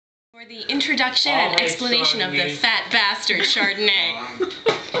For the introduction and explanation of the fat bastard Chardonnay.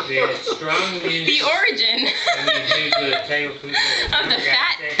 The origin of the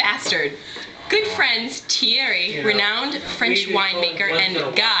fat bastard. Good friends Thierry, renowned French winemaker,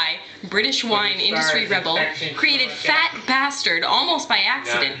 and Guy, British wine industry rebel, created Fat Bastard almost by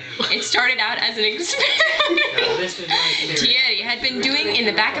accident. It started out as an experiment Thierry had been doing in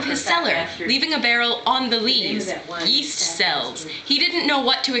the back of his cellar, leaving a barrel on the lees, yeast cells. He didn't know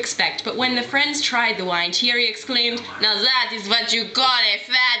what to expect, but when the friends tried the wine, Thierry exclaimed, "Now that is what you call a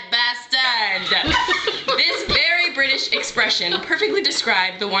fat bastard!" This very British expression perfectly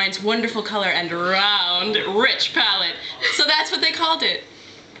described the wine's wonderful color and round, rich palate. So that's what they called it.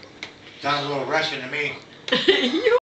 Sounds a little Russian to me.